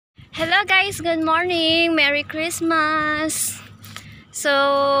Hello guys, good morning, Merry Christmas.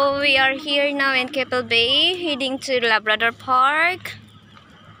 So we are here now in Keppel Bay, heading to Labrador Park.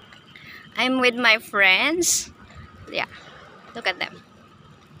 I'm with my friends. Yeah, look at them.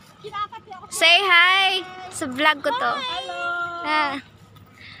 Say hi sa vlog ko to. Hello.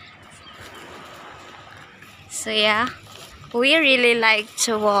 So yeah, we really like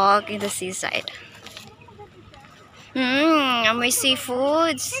to walk in the seaside. Amoy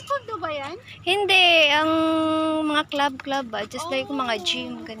seafoods. Seafood ba yan? Hindi, ang mga club ba? Just like mga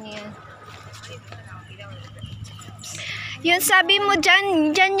gym, ganyan. Yun, sabi mo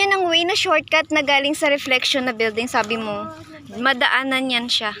dyan yun ang way na shortcut na galing sa reflection na building, sabi mo. Madaanan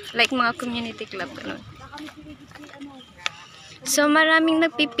yan siya. Like mga community club, ganun. So, maraming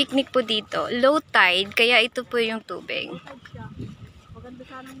nagpipiknik po dito. Low tide, kaya ito po yung tubig. Maganda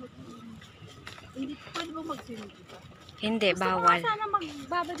sana hindi pwede ba mag-swimming dito? Hindi, bawal. Sana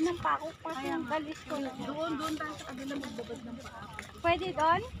magbabad ng pako kasi ang galis ko na. Doon tayo sa kabila magbabad ng pako. Pwede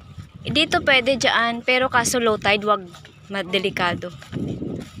doon? Dito pwede dyan, pero kaso low tide, wag madelikado.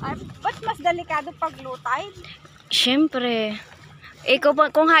 Ay, ba't mas delikado pag low tide? Siyempre.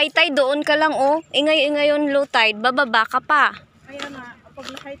 Kung high tide, doon ka lang, oh. Ngayon low tide, bababa ka pa. Kaya nga, pag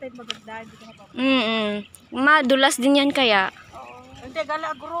high tide maganda, hindi ka na pa. Madulas din yan kaya. Oo. Hindi,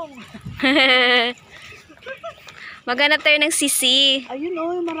 galagurong. Maghanap tayo ng sisi. Ayun,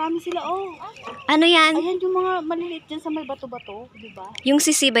 oh, marami sila, oh. Ano yan? Ayan yung mga maliliit dyan sa may bato-bato, di ba? Yung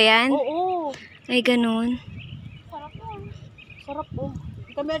sisi ba yan? Oo. Ay, ganun. Sarap oh. Sarap, oh.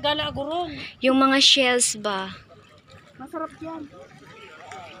 Kami galagurong. Yung mga shells ba? Masarap yan.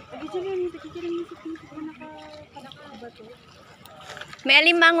 Pagkicin yung sisi ko nakabato. May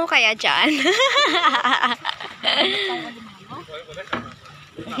alimango kaya dyan?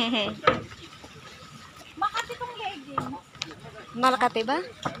 Makati tong legging. Malakate ba?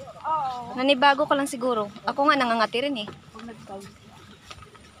 Oo. Nanibago ko lang siguro. Ako nga nangangati rin eh.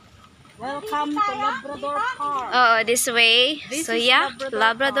 Welcome to Labrador Park. Oo, this way. This So is yeah, Labrador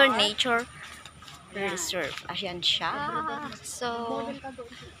Labrador Park. Nature Reserve. Ayan siya. So,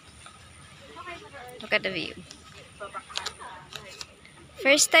 look at the view.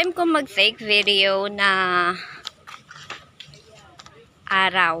 First time ko mag-take video na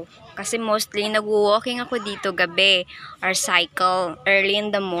araw. Kasi mostly nag-walking ako dito gabi or cycle early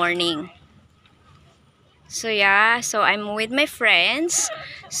in the morning. So yeah, so I'm with my friends.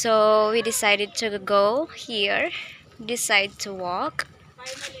 So we decided to go here. Decide to walk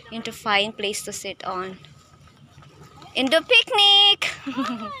and to find place to sit on. In the picnic!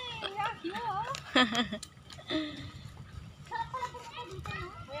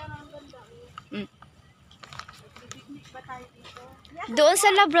 Doon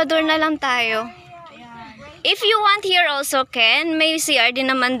sa Labrador na lang tayo. If you want here also, Ken, may CR din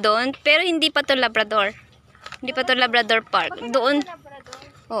naman doon. Pero hindi pa to Labrador. Hindi pa to Labrador Park. Doon.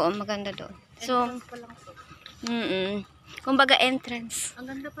 Oo, maganda doon. So, kumbaga entrance. Ang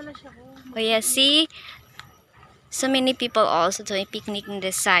ganda pala siya. Oh yeah, see? So many people also doing picnic in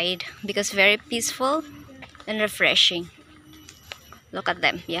this side because very peaceful and refreshing. Look at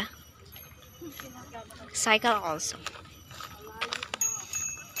them, yeah? Cycle also.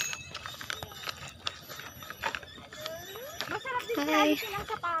 Masarap din Hi. silang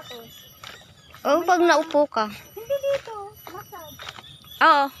sapatos. Oh, pag naupo ka. Hindi dito. Masarap.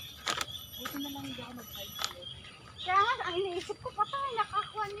 Oo. Dito na lang hindi ako mag-cycle. Kaya nga, ang iniisip ko, patay,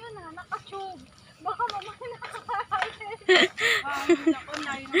 nakakuan yun ha, nakachog. Baka mamaya nakakain. Ako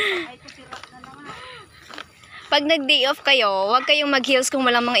na yun, ay kusira na lang ha. Pag nag-day off kayo, huwag kayong mag-heels kung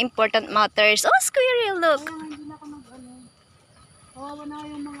walang mga important matters. Oh, squirrel, look. Kaya hindi na ako mag-ano. Kawawa na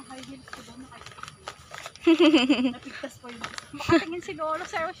yung mga high heels ko ba? Napigtas po yun. Makatingin siguro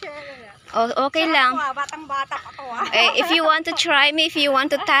sa Rochelle. Oh, okay lang. Batang-bata pa to ha. If you want to try me, if you want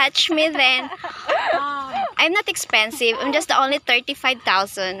to touch me, then I'm not expensive. I'm just only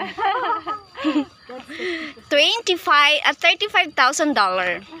 35,000.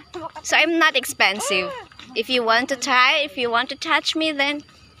 $35,000. So I'm not expensive. If you want to try, if you want to touch me, then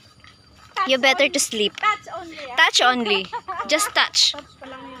you better to sleep. Touch only. Touch only. Just touch. Touch pa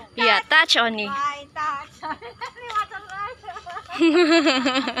lang yun. Yeah, touch only. Ay, touch. Liwatan rush.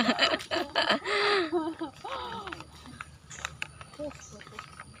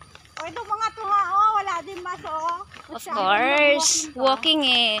 O, ito mga tuha, oh, wala din mas, oh. Of course. Walking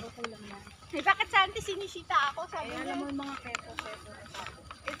eh. Eh, bakit sa auntie sinisita ako? Sabi niya. Alam mo yung mga keto.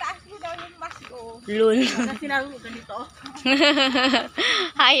 Itaas mo daw yung mas ko. Lul. Kasi sinabi mo, ganito.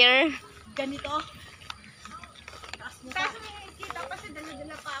 Higher. Ganito. Taas mo ka. Kasi nakikita kasi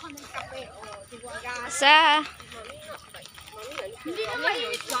dala-dala pa ako ng kape. O, diba? Sa Hindi na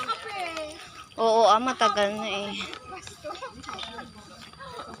mainit yung kape. Oo, matagal na eh.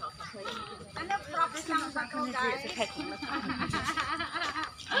 Ano, props lang ba ko, guys?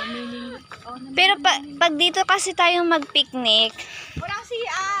 Pero pag dito kasi tayo mag-picnic, Walang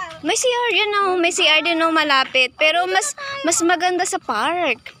CR. may CR yun oh. May CR din oh, malapit. Pero mas maganda sa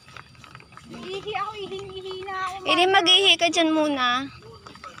park. Ihi ako, ihi na ako. Hindi mag-ihi ka dyan muna.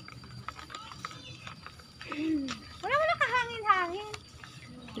 Wala kahangin-hangin.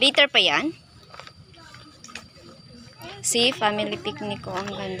 Later pa yan. See, family picnic ko.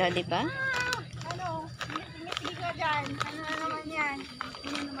 Ang ganda, di ba? Ano? Ngiti ka dyan. Ano na naman yan?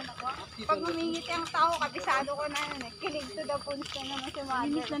 Ano naman ako? Pag humingiti ang tao, kabisado ko na yun eh. Kilig to the bones ka naman si mother.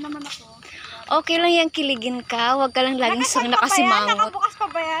 Linis na naman ako. Okay lang yan, kiligin ka. Huwag ka lang laging sang nakasimangot. Nakabukas pa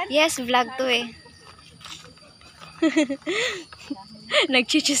ba yan? Yes, vlog to eh.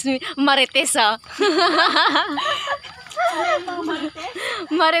 Nagchichismi. Marites ah.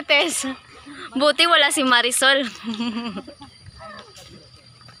 Marites. Buti wala si Marisol.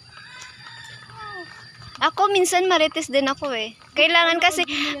 Ako minsan marites din ako eh. Kailangan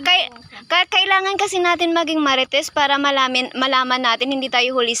kasi natin maging marites para malaman natin hindi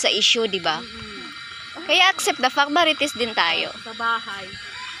tayo huli sa issue, di ba? Kaya accept the fact marites din tayo. Sa bahay.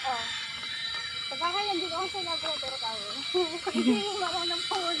 Oh. Sa bahay, nandito ako sa Labrador tayo. Hindi mo marunong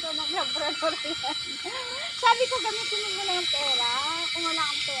pumunta ng Labrador yan. Sabi ko, gamitin mo na yung pera. Kung wala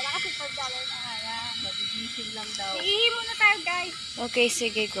kang pera, kasi $4 na nga yan. Mabibisin lang daw. Iihi muna tayo, guys. Okay,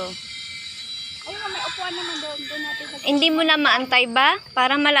 sige, go. Ayun, may upuan naman doon. Doon natin sa... Hindi mo na maantay ba?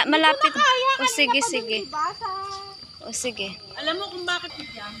 Para malapit. Kaya, O sige, kanina pa sige. dun, diba, sa... O sige. Alam mo kung bakit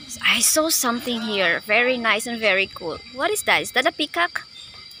yan? I saw something here. Very nice and very cool. What is that? Is that a peacock?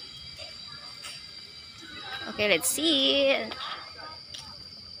 Okay, let's see.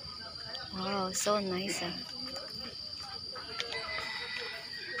 Wow, so nice.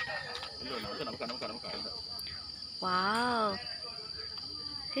 Wow.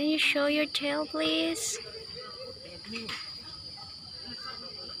 Can you show your tail, please?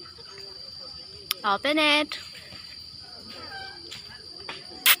 Open it.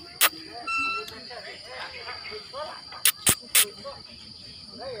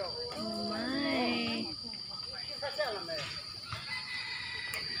 Oh my.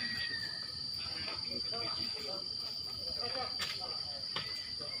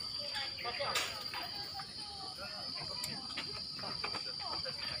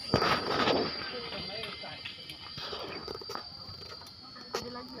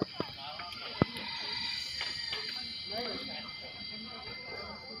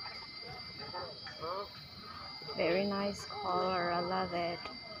 Very nice color. I love it.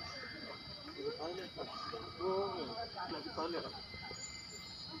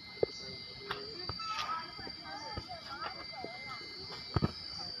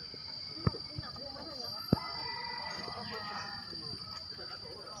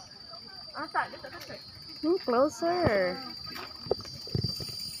 Closer.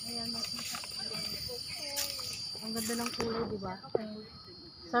 Ang ganda ng kulay, di ba?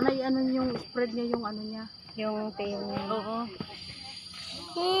 Sana i-ano yung spread niya yung ano niya. Yung tail niya. Oo.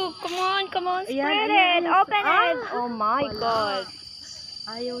 Oh, come on, spread Ayan, it, ayan. open it. Oh my Wala. God.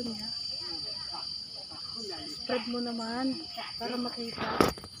 Ayaw niya. Spread mo naman para makita.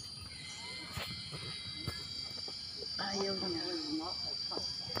 Ayaw niya.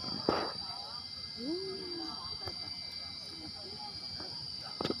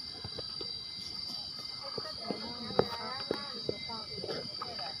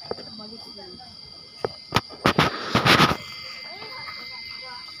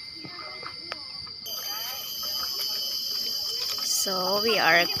 So we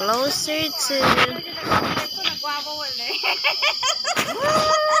are closer to.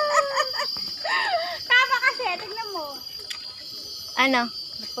 Tama kasi, tignan mo. Ano?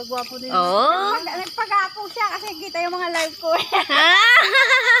 Nagpagwapo din. Oh. Nagpagapo siya kasi kita yung mga live ko.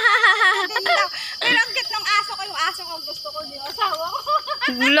 Pero ang cute ng aso ko, yung aso ko gusto ko, yung asawa ko.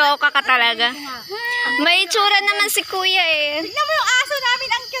 Loka ka talaga. May itsura naman si kuya eh. Tignan mo yung aso namin,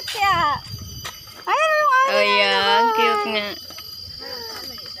 ang cute siya. Ayan yung aso. Oh yeah, cute nga.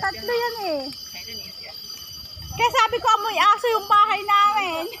 Tatlo yan eh. Kaya sabi ko, amoy aso yung bahay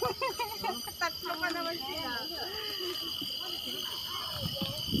namin. Tatlo pa naman sila.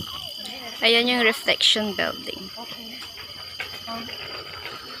 Ayan yung reflection building. Okay.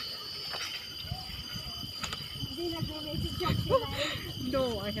 Hindi nag-message ako sila.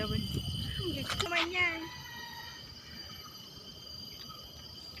 No, I haven't. Gusto naman yan.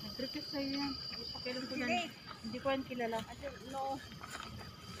 Nag-request sa'yo yan. Pakailan ko yan. Hindi ko yan kilala. No.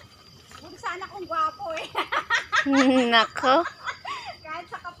 Huwag sana kung gwapo eh. Nako. Kahit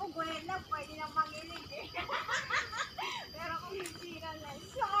sa Kapuguela, pwede nang manginig eh. Pero kung hindi na lang,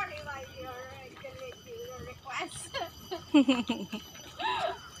 sorry my dear, I delete your request.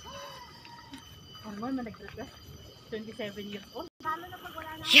 Normal na nag-request. 27 years old. Lalo na pag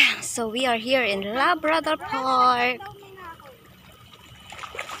wala na. Yeah, so we are here in Labrador Park.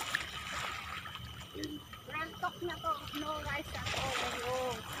 Real talk na to. No rice at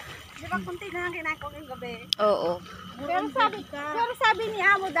all. Di ba kunti na lang kinain ko ngayong gabi? Oo. Pero sabi ni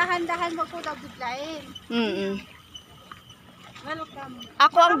Amo, dahan-dahan wag ko daw biglayin. Welcome.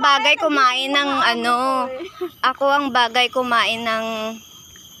 Ako ang bagay kumain ng ako ang bagay kumain ng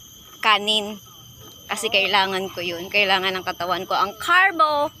kanin. Kasi kailangan ko yun. Kailangan ng katawan ko ang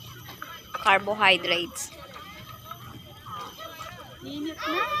carbohydrates. Init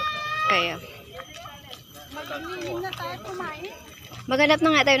na. Kaya, Mag-inim na tayo kumain. maghanap na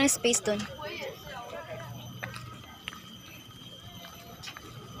nga tayo ng space dun.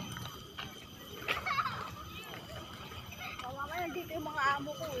 Mamaya nandito yung mga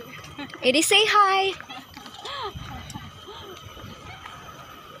amo ko eh. Edi say hi!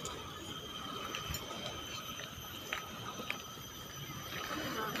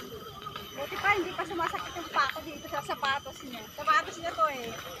 Buti pa hindi pa sumasakit yung pako dito sa sapatos niya. Sapatos niya to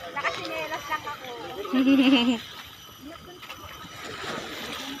eh. Nakasinelas lang ako.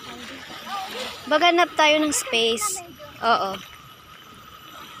 Maghanap tayo ng space. Oo.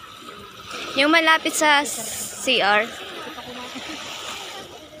 Yung malapit sa CR. Eh,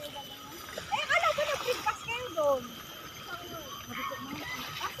 alam ko nag-feedback kayo doon.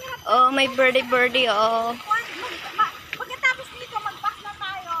 Oh, may birdie, oh. Pagkatapos dito, mag-pass na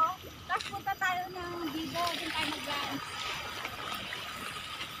tayo. Tapos punta tayo ng Bibo. Doon tayo mag-dance.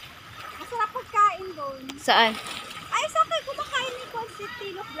 Masarap pagkain doon. Saan? Ay, sa akin, kumakain ni Consit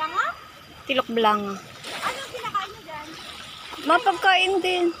Tilok lang ha? Tilok Blanca. Anong kinakain niyo dyan? Mapagkain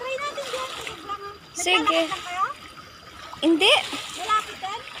din. Try natin dyan, Tilok lang ha? Sige. Naglalakad lang kayo? Hindi. Malapit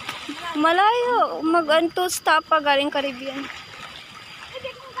din? Malayo. Mag-anto stop pa galing Caribbean. Hindi,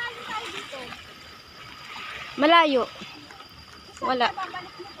 kung galing tayo dito. Malayo. Saan Wala. ka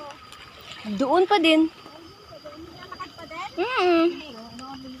babalik mo to? Doon pa din. Naglalakad pa din?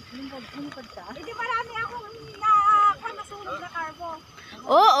 Hindi marami akong nasunog na carbo.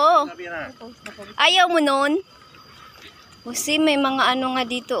 Oo. Ayaw mo nun? Kasi may mga ano nga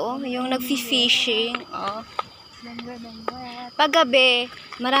dito, oh. Yung nagfi-fishing. Oh. Paggabi,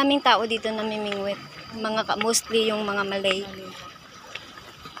 maraming tao dito namimingwit. Mostly yung mga Malay.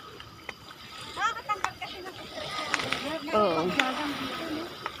 Nakakatanggal kasi ng stress. Oo.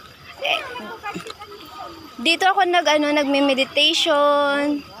 Dito ako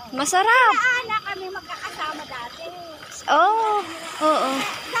nagme-meditation. Masarap. Ana kami magkakasama dati. Oh, oo.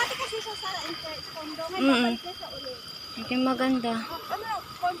 Dati kasi siya sa condo. Ngayon babalik na siya ulit. Hindi maganda. Ano,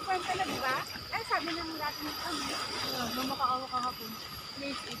 confirm ka na diba? Ay, sabi naman dati ng ano. Makaawa ka hapon.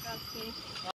 Please, ikaw,